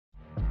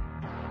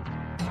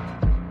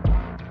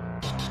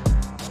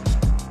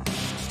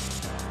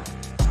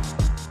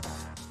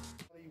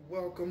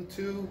welcome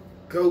to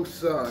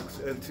Ghost Socks.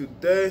 And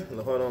today,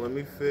 hold on, let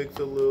me fix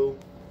a little.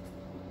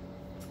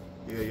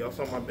 Yeah, y'all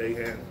saw my big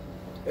hand.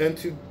 And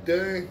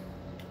today,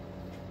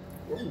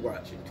 what are we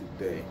watching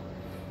today?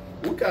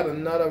 We got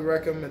another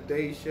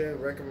recommendation.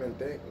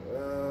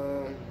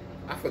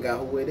 I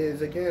forgot who it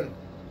is again.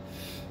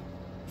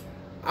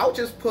 I'll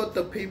just put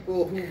the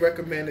people who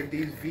recommended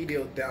these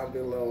videos down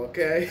below,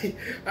 okay?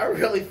 I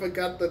really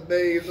forgot the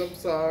names, I'm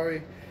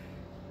sorry.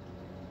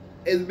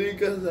 It's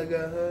because I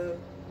got her.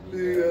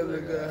 Because I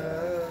got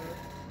her.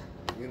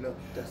 You know.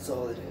 That's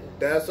all it is.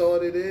 That's all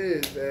it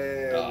is.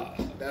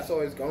 And that's all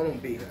it's gonna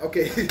be.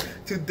 Okay,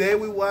 today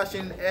we're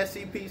watching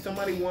SCP.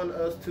 Somebody want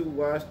us to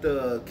watch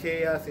the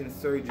Chaos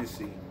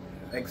Insurgency.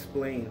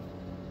 Explain.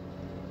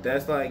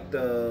 That's like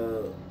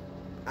the...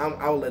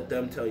 I'll let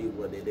them tell you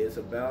what it is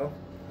about.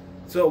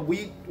 So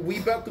we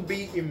about to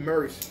be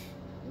immersed.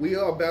 We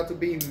are about to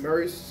be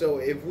immersed. So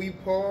if we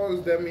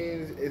pause, that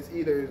means it's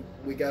either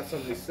we got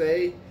something to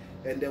say,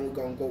 and then we're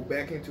gonna go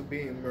back into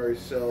being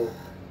immersed. So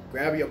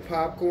grab your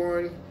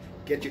popcorn,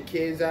 get your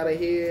kids out of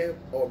here,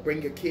 or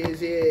bring your kids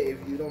here if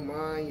you don't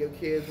mind your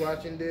kids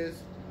watching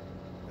this.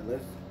 And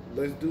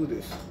let's do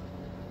this.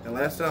 And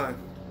last time.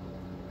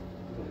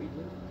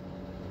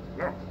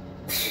 No.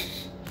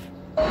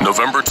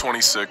 November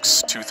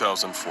 26,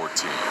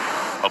 2014.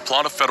 A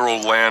plot of federal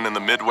land in the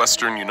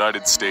Midwestern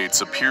United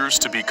States appears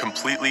to be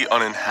completely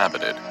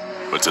uninhabited.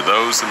 But to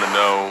those in the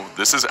know,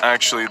 this is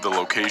actually the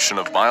location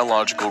of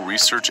Biological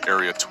Research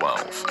Area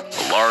 12,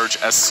 a large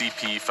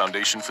SCP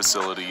Foundation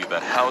facility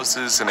that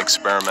houses and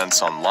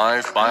experiments on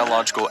live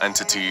biological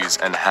entities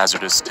and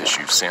hazardous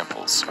tissue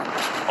samples.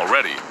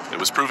 Already, it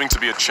was proving to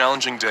be a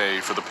challenging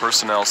day for the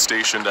personnel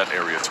stationed at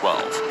Area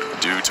 12,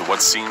 due to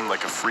what seemed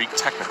like a freak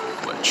technical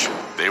glitch.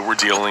 They were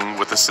dealing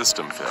with a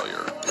system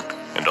failure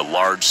and a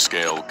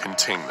large-scale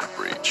containment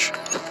breach.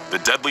 The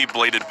deadly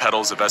bladed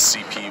petals of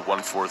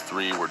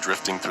SCP-143 were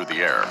drifting through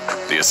the air.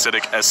 The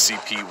acidic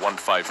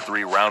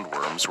SCP-153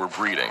 roundworms were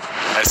breeding.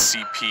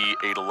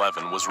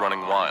 SCP-811 was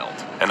running wild.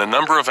 And a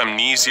number of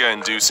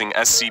amnesia-inducing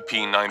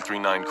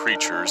SCP-939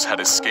 creatures had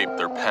escaped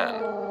their pen.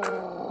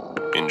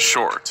 In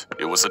short,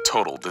 it was a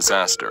total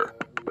disaster.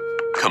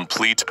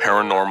 Complete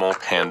paranormal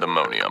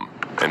pandemonium.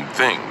 And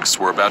things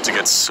were about to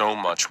get so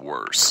much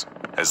worse,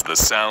 as the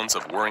sounds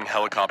of whirring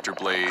helicopter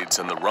blades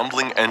and the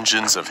rumbling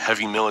engines of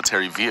heavy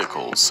military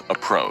vehicles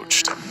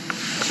approached.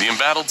 The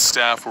embattled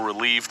staff were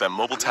relieved that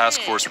Mobile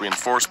Task Force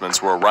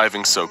reinforcements were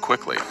arriving so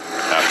quickly.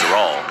 After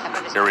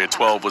all, Area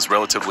 12 was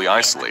relatively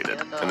isolated,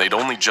 and they'd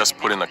only just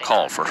put in a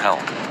call for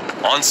help.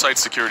 On-site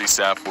security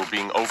staff were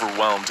being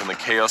overwhelmed in the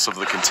chaos of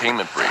the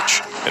containment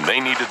breach, and they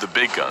needed the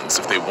big guns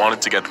if they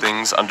wanted to get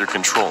things under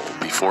control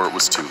before it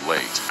was too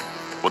late.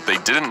 What they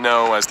didn't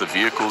know as the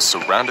vehicles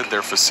surrounded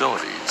their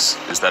facilities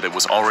is that it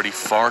was already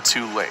far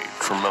too late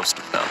for most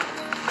of them.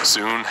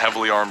 Soon,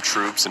 heavily armed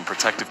troops in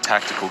protective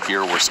tactical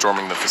gear were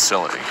storming the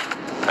facility.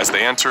 As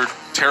they entered,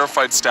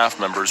 terrified staff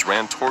members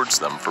ran towards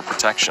them for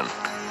protection,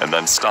 and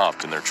then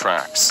stopped in their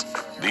tracks.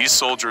 These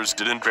soldiers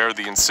didn't bear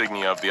the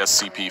insignia of the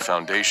SCP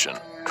Foundation,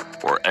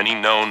 or any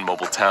known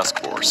Mobile Task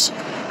Force,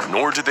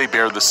 nor did they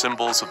bear the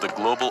symbols of the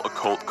Global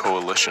Occult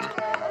Coalition.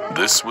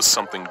 This was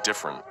something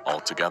different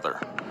altogether.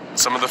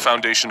 Some of the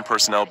Foundation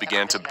personnel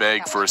began to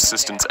beg for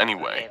assistance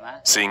anyway,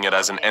 seeing it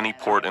as an any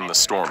port in the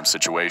storm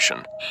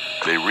situation.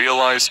 They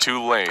realized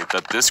too late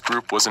that this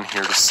group wasn't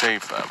here to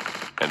save them,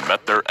 and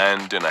met their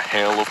end in a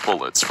hail of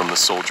bullets from the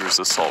soldiers'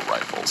 assault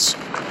rifles.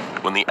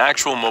 When the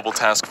actual Mobile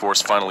Task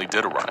Force finally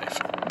did arrive,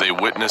 they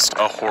witnessed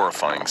a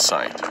horrifying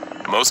sight.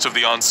 Most of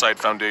the on-site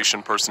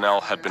Foundation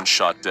personnel had been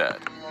shot dead,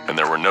 and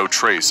there were no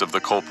trace of the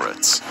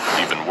culprits.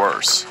 Even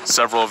worse,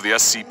 several of the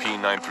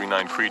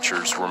SCP-939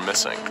 creatures were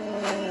missing.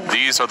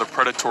 These are the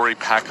predatory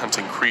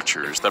pack-hunting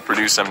creatures that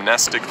produce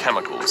amnestic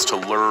chemicals to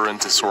lure and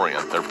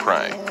disorient their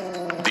prey.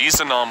 These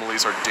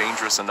anomalies are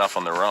dangerous enough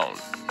on their own,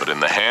 but in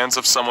the hands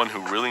of someone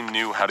who really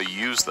knew how to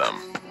use them,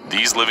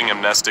 these living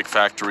amnestic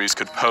factories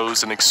could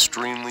pose an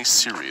extremely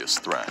serious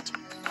threat.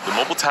 The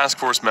Mobile Task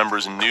Force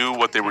members knew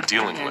what they were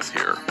dealing with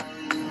here.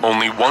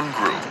 Only one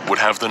group would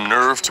have the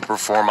nerve to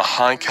perform a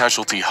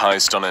high-casualty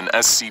heist on an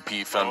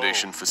SCP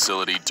Foundation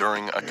facility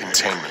during a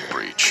containment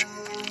breach.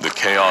 The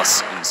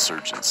Chaos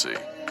Insurgency.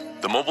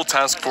 The Mobile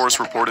Task Force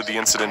reported the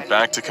incident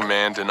back to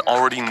command and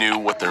already knew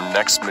what their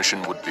next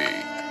mission would be.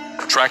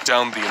 Track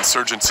down the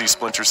Insurgency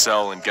Splinter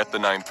Cell and get the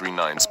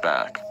 939s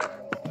back.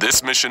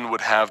 This mission would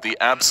have the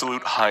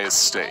absolute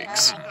highest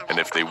stakes, and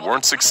if they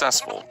weren't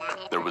successful,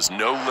 there was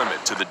no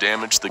limit to the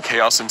damage the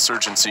Chaos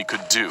Insurgency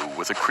could do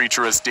with a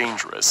creature as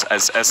dangerous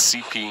as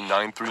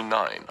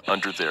SCP-939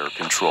 under their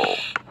control.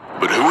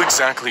 But who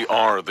exactly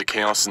are the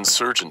Chaos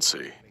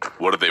Insurgency?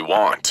 What do they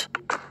want?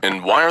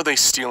 And why are they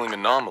stealing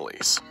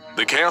anomalies?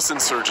 The Chaos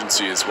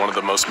Insurgency is one of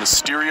the most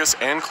mysterious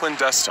and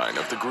clandestine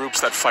of the groups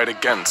that fight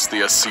against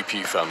the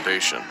SCP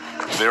Foundation.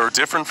 They are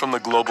different from the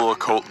Global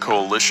Occult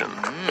Coalition,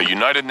 a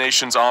United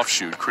Nations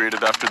offshoot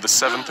created after the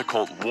Seventh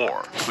Occult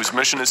War, whose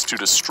mission is to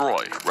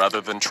destroy rather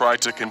than try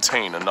to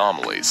contain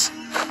anomalies.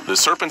 The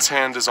Serpent's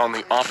Hand is on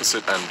the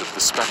opposite end of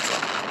the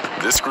spectrum.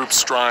 This group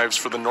strives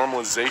for the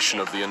normalization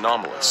of the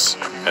anomalous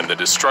and the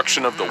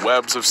destruction of the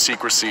webs of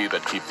secrecy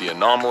that keep the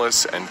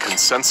anomalous and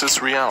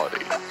consensus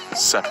reality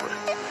separate.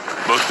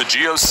 Both the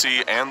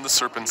GOC and the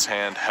Serpent's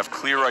Hand have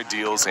clear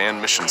ideals and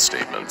mission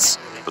statements,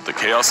 but the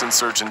Chaos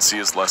Insurgency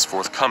is less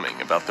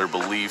forthcoming about their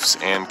beliefs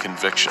and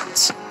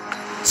convictions.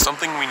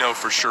 Something we know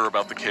for sure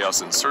about the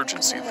Chaos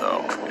Insurgency,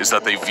 though, is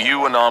that they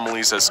view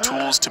anomalies as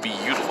tools to be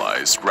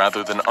utilized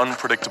rather than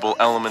unpredictable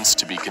elements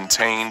to be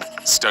contained,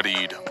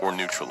 studied, or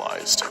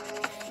neutralized.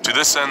 To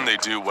this end, they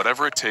do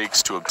whatever it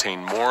takes to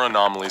obtain more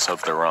anomalies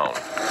of their own,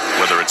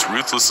 whether it's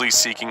ruthlessly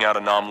seeking out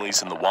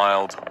anomalies in the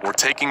wild or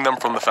taking them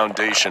from the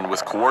Foundation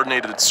with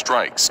coordinated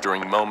strikes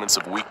during moments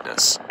of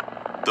weakness.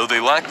 Though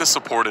they lack the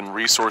support and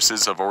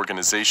resources of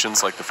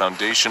organizations like the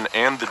Foundation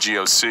and the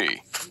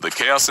GOC, the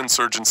Chaos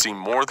Insurgency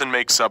more than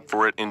makes up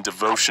for it in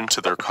devotion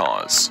to their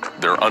cause,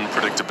 their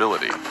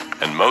unpredictability,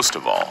 and most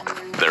of all,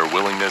 their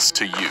willingness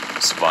to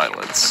use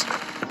violence.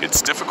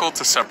 It's difficult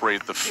to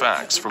separate the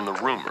facts from the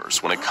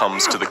rumors when it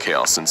comes to the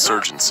Chaos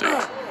Insurgency.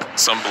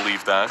 Some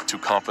believe that, to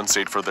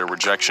compensate for their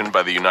rejection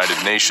by the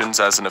United Nations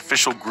as an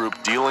official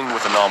group dealing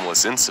with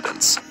anomalous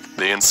incidents,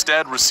 they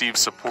instead receive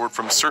support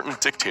from certain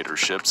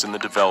dictatorships in the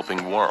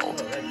developing world.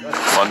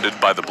 Funded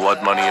by the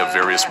blood money of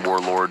various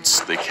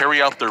warlords, they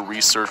carry out their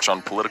research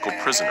on political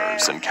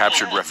prisoners and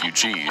captured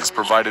refugees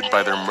provided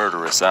by their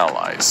murderous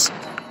allies.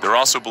 They're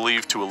also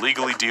believed to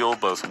illegally deal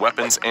both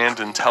weapons and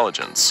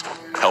intelligence,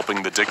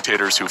 helping the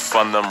dictators who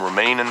fund them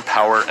remain in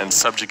power and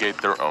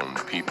subjugate their own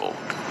people.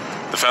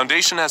 The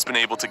Foundation has been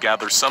able to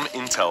gather some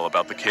intel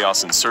about the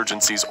Chaos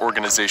Insurgency's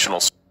organizational...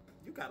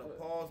 You gotta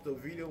pause the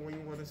video when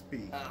you want to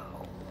speak.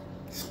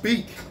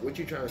 Speak! What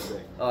you trying to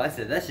say? Oh, I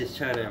said that's just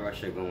China and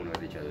Russia going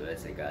with each other.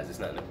 That's it, guys. It's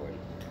not important.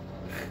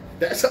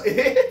 That's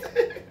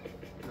it?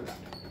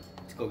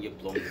 Let's go get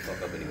blown the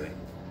fuck up anyway.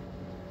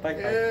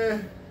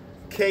 Bye.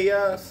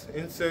 Chaos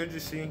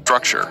Insurgency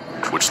structure,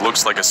 which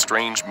looks like a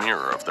strange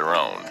mirror of their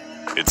own.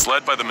 It's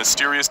led by the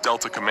mysterious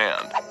Delta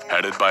Command,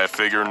 headed by a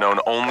figure known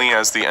only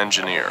as the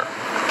Engineer.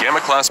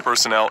 Gamma-class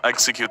personnel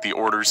execute the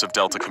orders of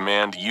Delta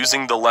Command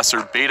using the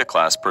lesser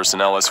Beta-class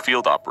personnel as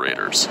field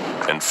operators.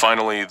 And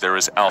finally, there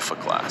is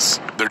Alpha-class.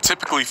 They're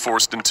typically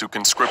forced into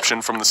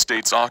conscription from the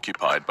states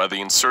occupied by the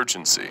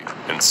Insurgency,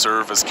 and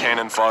serve as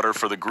cannon fodder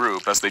for the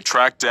group as they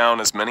track down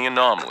as many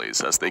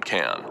anomalies as they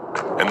can.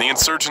 And the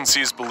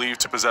Insurgency is believed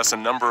to possess a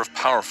number of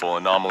powerful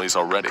anomalies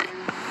already.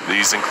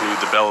 These include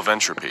the Bell of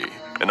Entropy,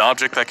 an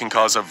object that can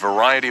cause a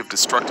variety of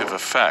destructive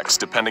effects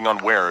depending on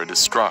where it is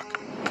struck,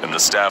 and the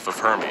Staff of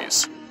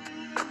Hermes,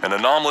 an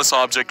anomalous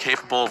object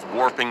capable of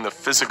warping the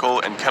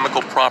physical and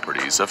chemical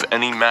properties of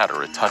any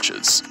matter it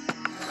touches.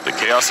 The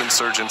Chaos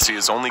Insurgency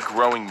is only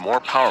growing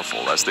more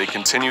powerful as they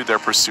continue their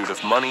pursuit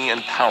of money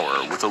and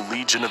power with a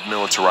legion of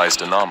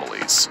militarized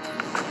anomalies.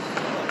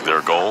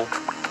 Their goal?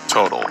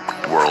 Total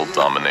world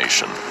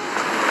domination.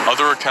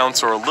 Other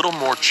accounts are a little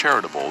more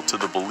charitable to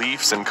the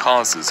beliefs and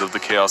causes of the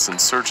Chaos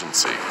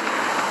Insurgency.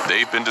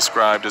 They've been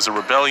described as a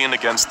rebellion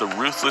against the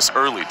ruthless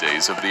early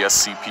days of the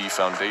SCP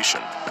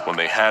Foundation, when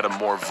they had a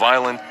more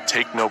violent,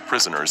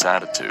 take-no-prisoners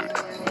attitude.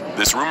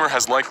 This rumor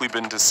has likely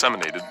been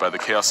disseminated by the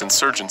Chaos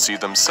Insurgency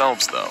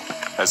themselves, though,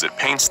 as it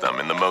paints them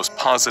in the most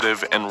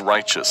positive and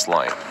righteous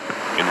light.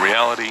 In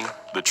reality,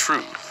 the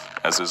truth,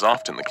 as is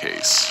often the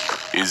case,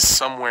 is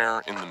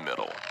somewhere in the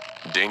middle.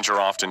 Danger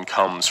often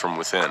comes from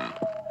within,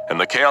 and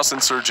the Chaos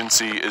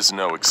Insurgency is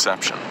no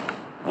exception.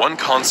 One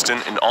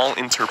constant in all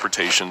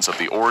interpretations of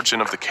the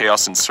origin of the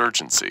Chaos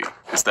Insurgency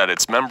is that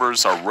its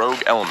members are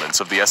rogue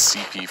elements of the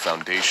SCP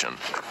Foundation,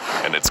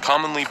 and it's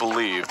commonly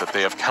believed that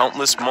they have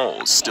countless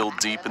moles still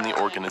deep in the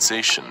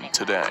organization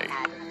today.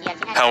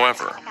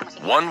 However,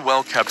 one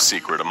well-kept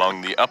secret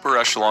among the upper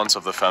echelons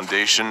of the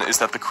Foundation is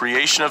that the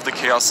creation of the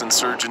Chaos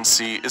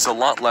Insurgency is a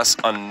lot less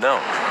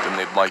unknown than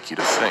they'd like you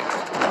to think.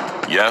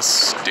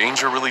 Yes,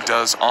 danger really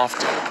does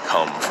often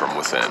come from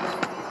within.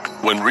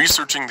 When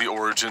researching the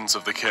origins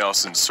of the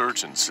Chaos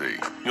Insurgency,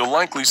 you'll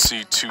likely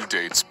see two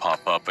dates pop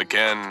up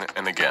again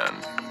and again,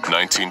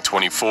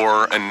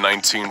 1924 and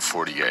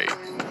 1948.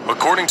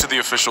 According to the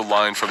official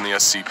line from the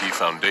SCP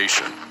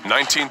Foundation,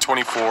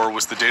 1924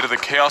 was the date of the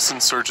Chaos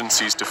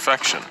Insurgency's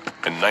defection,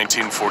 and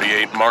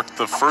 1948 marked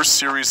the first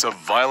series of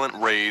violent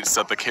raids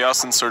that the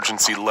Chaos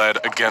Insurgency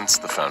led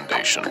against the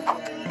Foundation.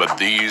 But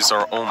these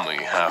are only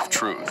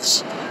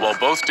half-truths. While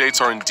both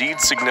dates are indeed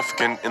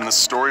significant in the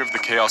story of the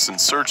Chaos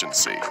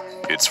Insurgency,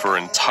 it's for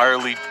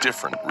entirely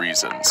different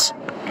reasons.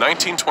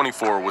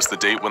 1924 was the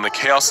date when the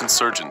Chaos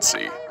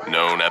Insurgency,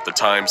 known at the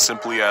time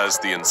simply as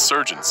the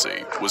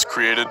Insurgency, was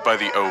created by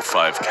the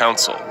O5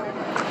 Council.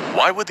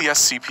 Why would the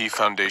SCP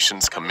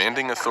Foundation's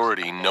commanding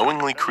authority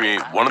knowingly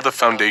create one of the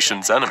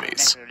Foundation's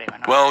enemies?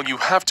 Well, you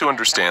have to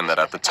understand that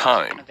at the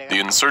time, the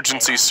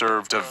Insurgency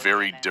served a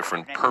very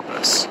different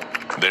purpose.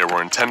 They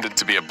were intended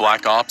to be a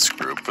black ops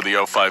group for the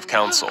O5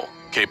 Council,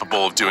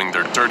 capable of doing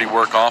their dirty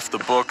work off the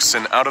books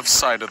and out of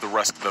sight of the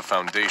rest of the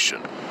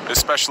Foundation,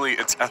 especially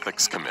its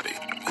Ethics Committee,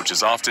 which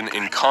is often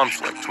in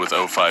conflict with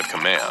O5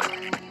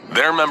 Command.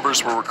 Their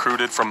members were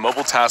recruited from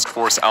Mobile Task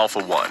Force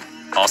Alpha 1,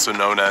 also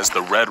known as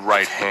the Red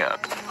Right Hand,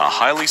 a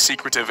highly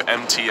secretive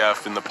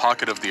MTF in the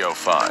pocket of the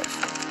O5.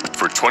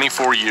 For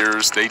 24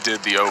 years, they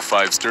did the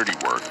O5's dirty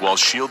work while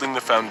shielding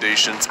the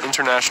Foundation's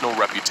international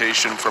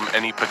reputation from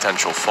any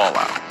potential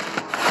fallout.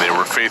 They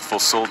were faithful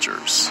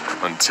soldiers,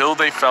 until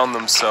they found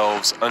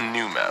themselves a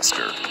new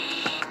master.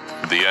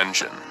 The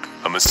Engine,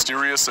 a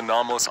mysterious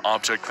anomalous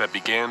object that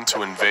began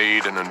to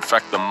invade and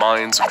infect the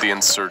minds of the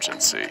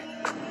Insurgency.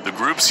 The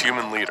group's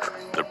human leader,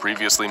 the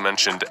previously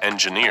mentioned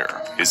Engineer,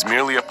 is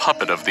merely a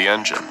puppet of the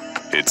Engine,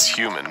 its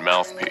human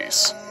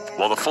mouthpiece.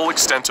 While the full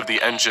extent of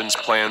the Engine's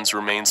plans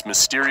remains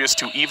mysterious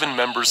to even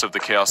members of the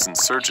Chaos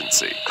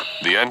Insurgency,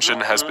 the Engine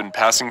has been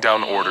passing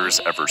down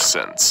orders ever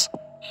since.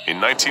 In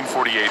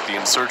 1948, the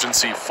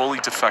Insurgency fully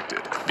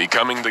defected,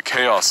 becoming the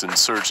Chaos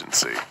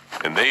Insurgency,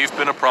 and they've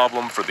been a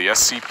problem for the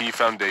SCP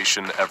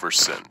Foundation ever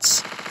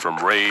since.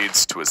 From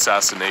raids to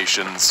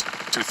assassinations,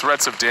 to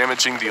threats of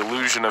damaging the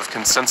illusion of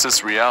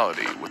consensus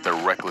reality with their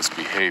reckless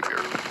behavior.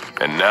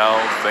 And now,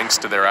 thanks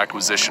to their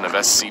acquisition of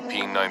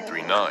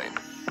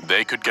SCP-939,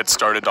 they could get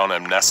started on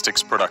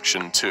Amnestic's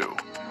production too.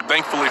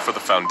 Thankfully for the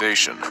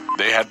Foundation,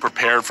 they had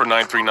prepared for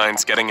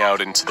 939's getting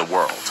out into the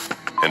world,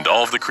 and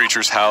all of the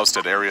creatures housed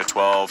at Area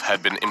 12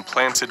 had been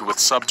implanted with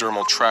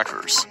subdermal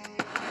trackers.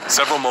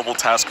 Several mobile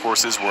task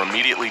forces were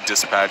immediately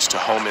dispatched to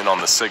home in on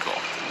the signal,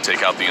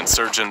 take out the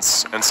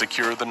insurgents, and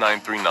secure the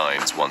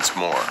 939s once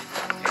more.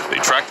 They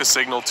tracked the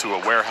signal to a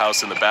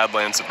warehouse in the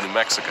Badlands of New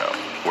Mexico,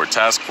 where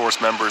task force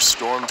members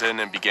stormed in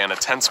and began a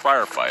tense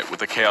firefight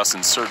with the Chaos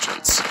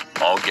Insurgents,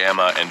 all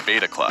Gamma and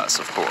Beta class,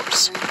 of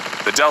course.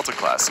 The Delta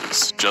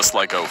classes, just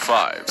like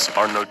O5s,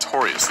 are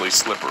notoriously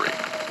slippery.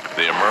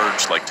 They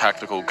emerge like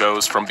tactical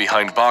ghosts from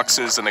behind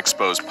boxes and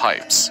exposed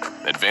pipes,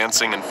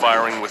 advancing and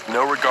firing with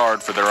no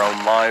regard for their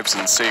own lives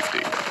and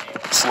safety.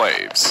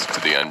 Slaves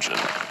to the Engine.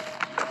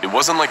 It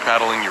wasn't like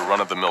battling your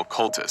run-of-the-mill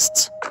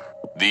cultists.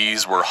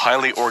 These were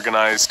highly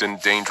organized and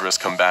dangerous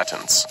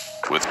combatants,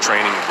 with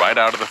training right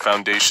out of the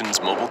Foundation's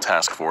Mobile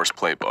Task Force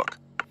playbook.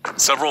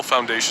 Several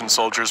Foundation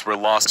soldiers were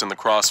lost in the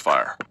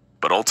crossfire,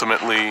 but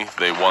ultimately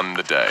they won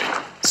the day,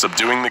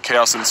 subduing the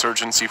Chaos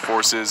Insurgency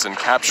forces and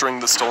capturing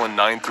the stolen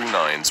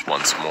 939s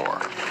once more.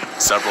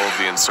 Several of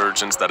the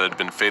insurgents that had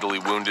been fatally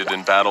wounded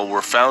in battle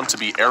were found to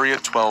be Area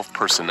 12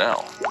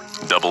 personnel,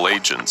 double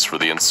agents for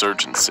the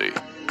Insurgency.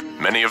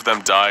 Many of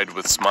them died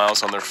with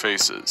smiles on their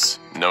faces,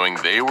 knowing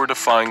they were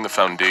defying the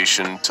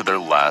Foundation to their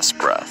last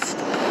breath.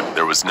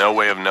 There was no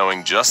way of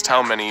knowing just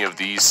how many of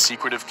these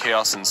secretive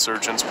Chaos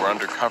Insurgents were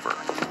undercover,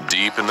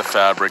 deep in the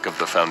fabric of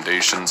the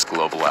Foundation's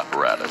global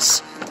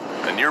apparatus.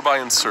 A nearby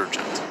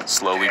insurgent,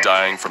 slowly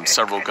dying from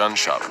several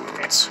gunshot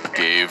wounds,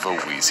 gave a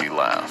wheezy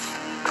laugh.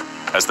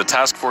 As the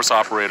task force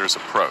operators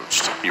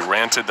approached, he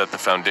ranted that the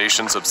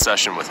Foundation's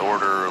obsession with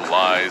order,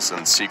 lies,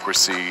 and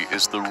secrecy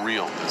is the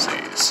real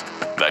disease.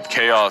 That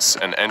chaos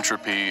and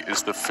entropy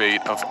is the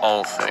fate of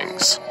all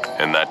things,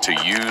 and that to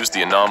use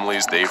the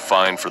anomalies they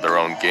find for their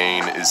own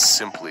gain is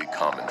simply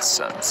common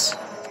sense.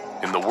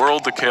 In the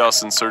world the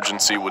Chaos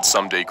Insurgency would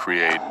someday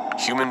create,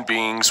 human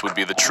beings would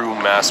be the true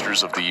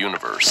masters of the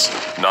universe,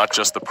 not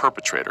just the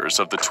perpetrators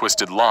of the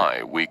twisted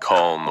lie we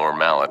call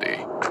normality.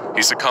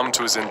 He succumbed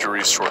to his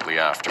injuries shortly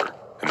after,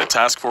 and the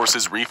task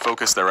forces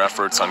refocused their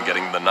efforts on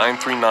getting the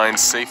 939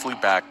 safely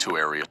back to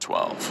Area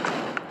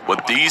 12.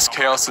 What these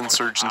Chaos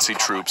Insurgency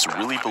troops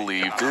really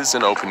believed is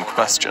an open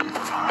question.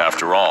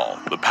 After all,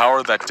 the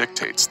power that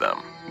dictates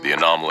them, the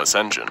anomalous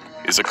Engine,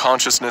 is a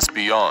consciousness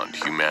beyond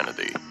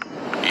humanity.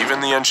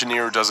 Even the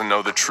Engineer doesn't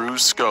know the true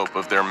scope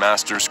of their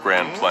master's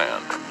grand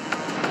plan.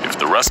 If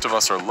the rest of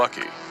us are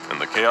lucky,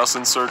 and the Chaos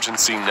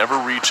Insurgency never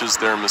reaches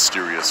their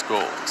mysterious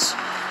goals,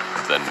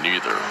 then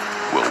neither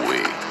will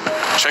we.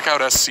 Check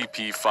out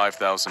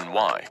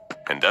SCP-5000Y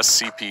and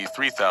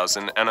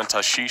SCP-3000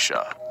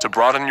 Anatashisha to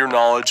broaden your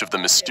knowledge of the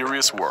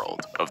mysterious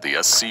world of the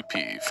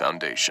SCP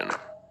Foundation.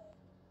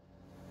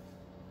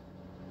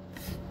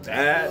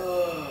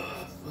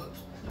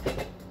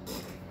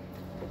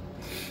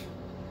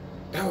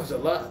 That was a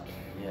lot.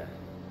 Yeah.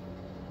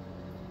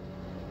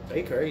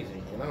 They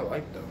crazy, and I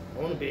like them.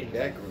 I want to be in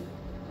that group.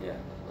 Yeah,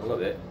 a little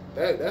bit.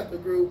 That's the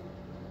group.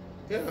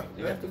 Yeah,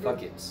 You that's got the the group.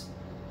 buckets.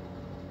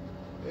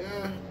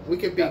 Yeah, we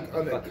could be Got the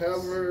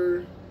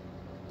undercover,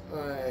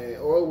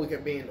 or we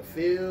could be in the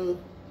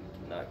field,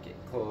 Not get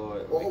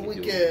caught. or we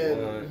do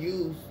can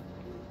use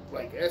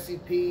like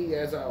SCP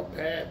as our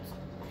pets.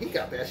 He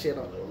got that shit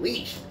on the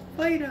leash.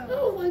 Fight I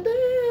was like,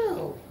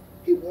 damn.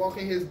 He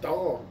walking his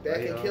dog that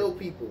Right can on. kill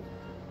people.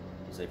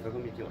 He's like, fuck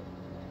me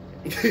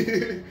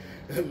killing.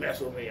 Mess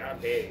with me, I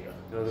dare you.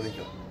 No, let me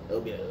kill.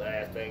 That'll be the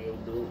last thing you'll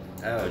do.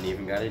 I don't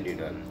even gotta do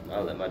nothing.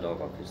 I'll let my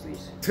dog off his leash.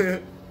 He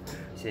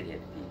said he had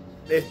to pee.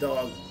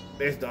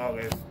 This dog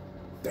is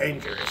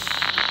dangerous.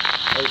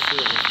 Oh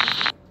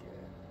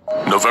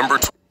shit. November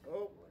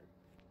Oh,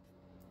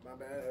 my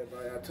bad,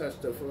 everybody. I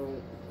touched the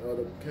phone or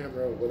the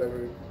camera or whatever,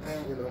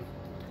 you know.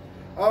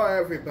 All right,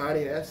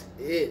 everybody, that's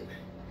it.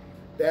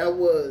 That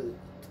was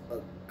a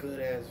good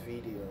ass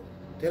video.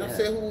 Did I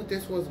say who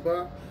this was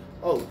by?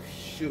 Oh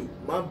shoot,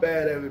 my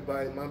bad,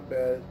 everybody, my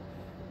bad.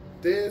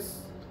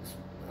 This,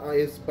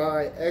 It's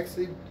by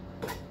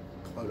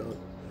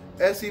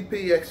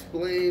SCP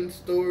Explain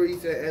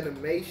Stories and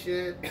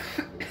Animation.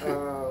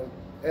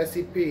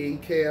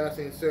 SCP Chaos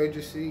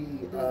Insurgency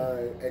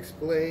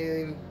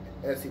Explain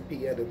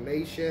SCP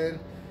Animation.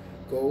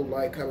 Go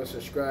like, comment,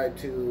 subscribe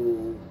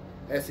to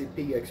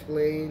SCP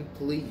Explain,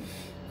 please.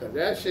 Cause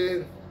that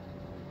shit,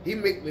 he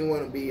make me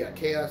want to be a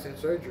Chaos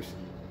Insurgency.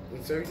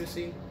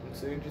 Insurgency? Or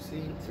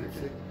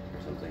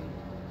something.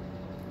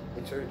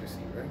 Insurgency,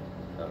 right?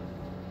 Oh.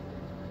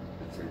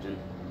 Insurgent.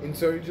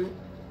 Insurgent?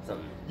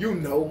 Something. You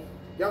know.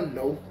 Y'all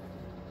know.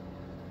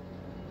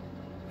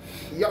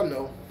 Y'all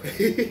know.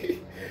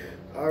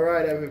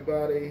 Alright,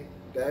 everybody.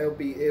 That'll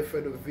be it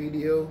for the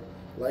video.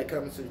 Like,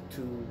 comment,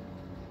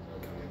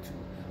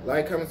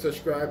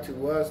 subscribe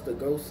to us, the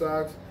Ghost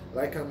Socks.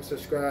 Like, comment,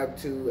 subscribe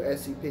to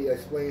SCP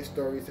Explain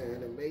Stories and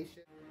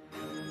Animation.